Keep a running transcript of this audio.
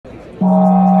We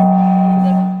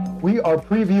are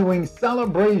previewing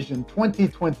CelebrASIAN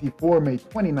 2024, May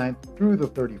 29th through the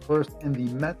 31st in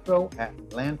the Metro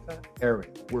Atlanta area.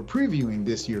 We're previewing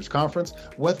this year's conference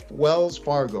with Wells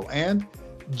Fargo and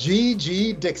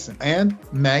Gigi Dixon and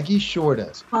Maggie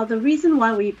Shortes. Well, the reason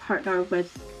why we partner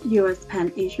with U.S.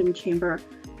 Pan Asian Chamber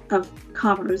of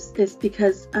Commerce is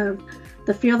because of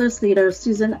the fearless leader,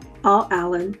 Susan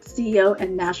Allen, CEO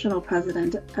and National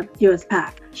President of U.S.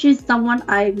 PAC. She's someone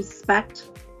I respect,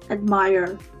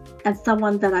 admire, and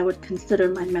someone that I would consider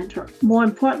my mentor. More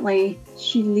importantly,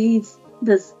 she leads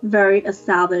this very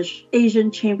established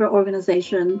Asian chamber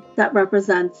organization that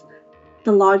represents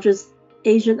the largest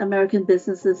Asian American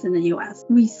businesses in the U.S.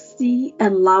 We see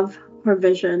and love her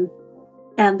vision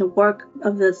and the work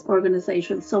of this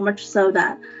organization, so much so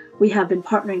that we have been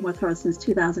partnering with her since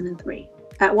 2003.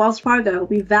 At Wells Fargo,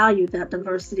 we value the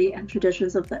diversity and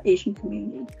traditions of the Asian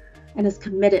community and is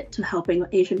committed to helping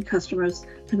Asian customers,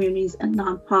 communities, and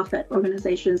nonprofit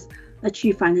organizations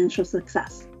achieve financial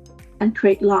success and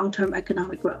create long-term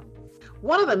economic growth.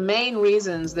 One of the main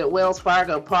reasons that Wells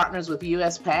Fargo partners with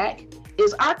US PAC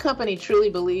is our company truly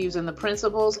believes in the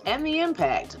principles and the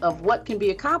impact of what can be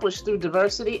accomplished through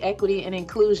diversity, equity, and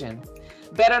inclusion,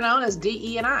 better known as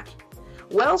DE&I.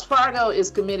 Wells Fargo is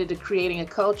committed to creating a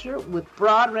culture with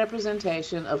broad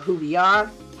representation of who we are,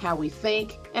 how we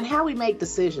think, and how we make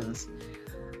decisions.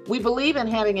 We believe in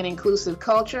having an inclusive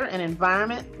culture and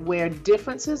environment where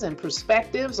differences and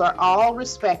perspectives are all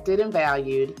respected and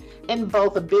valued in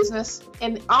both a business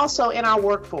and also in our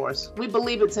workforce. We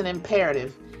believe it's an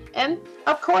imperative. And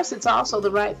of course, it's also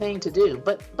the right thing to do.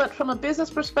 But from a business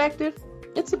perspective,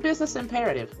 it's a business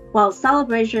imperative. Well,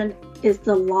 CelebrASIAN is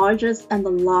the largest and the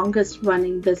longest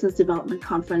running business development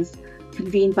conference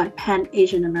convened by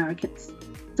Pan-Asian Americans.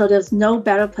 So there's no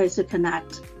better place to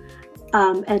connect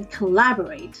and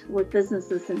collaborate with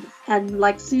businesses. And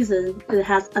like Susan, it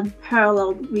has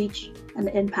unparalleled reach and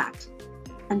impact.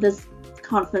 And this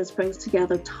conference brings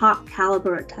together top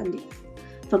caliber attendees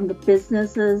from the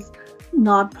businesses,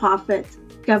 nonprofits,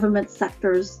 government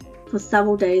sectors for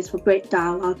several days for great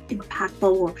dialogue,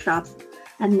 impactful workshops,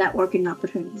 and networking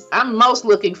opportunities. I'm most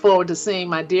looking forward to seeing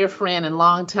my dear friend and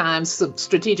longtime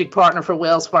strategic partner for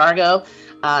Wells Fargo,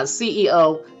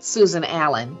 CEO Susan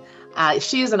Allen.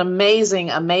 She is an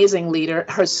amazing leader.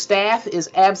 Her staff is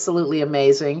absolutely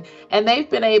amazing, and they've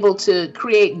been able to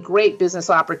create great business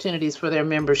opportunities for their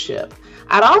membership.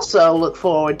 I'd also look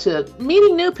forward to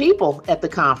meeting new people at the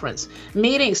conference,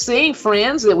 seeing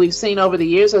friends that we've seen over the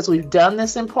years as we've done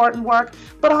this important work,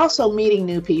 but also meeting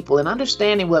new people and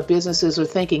understanding what businesses are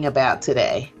thinking about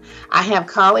today. I have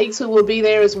colleagues who will be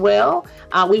there as well.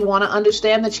 We want to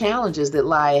understand the challenges that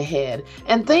lie ahead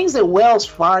and things that Wells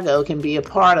Fargo can be a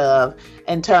part of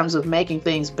in terms of making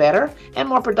things better and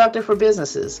more productive for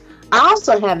businesses. I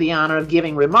also have the honor of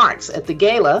giving remarks at the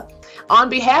gala on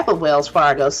behalf of Wells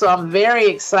Fargo, so I'm very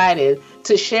excited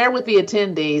to share with the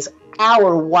attendees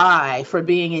our why for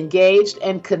being engaged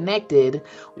and connected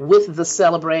with the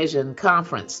CelebrASIAN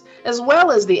conference, as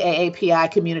well as the AAPI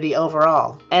community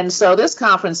overall. And so this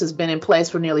conference has been in place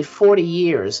for nearly 40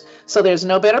 years. So there's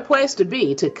no better place to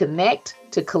be to connect,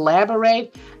 to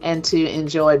collaborate, and to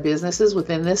enjoy businesses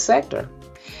within this sector.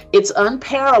 It's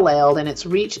unparalleled in its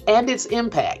reach and its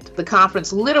impact. The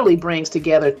conference literally brings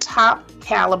together top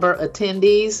caliber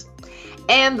attendees,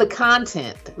 and the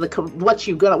content, what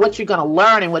you're gonna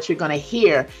learn and what you're gonna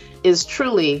hear is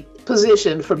truly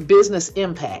positioned for business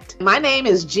impact. My name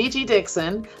is Gigi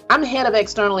Dixon. I'm head of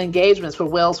external engagements for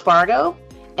Wells Fargo,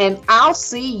 and I'll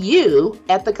see you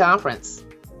at the conference.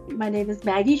 My name is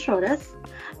Maggie Shortes,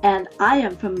 and I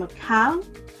am from Macau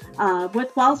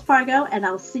with Wells Fargo, and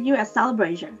I'll see you at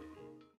CelebrASIAN.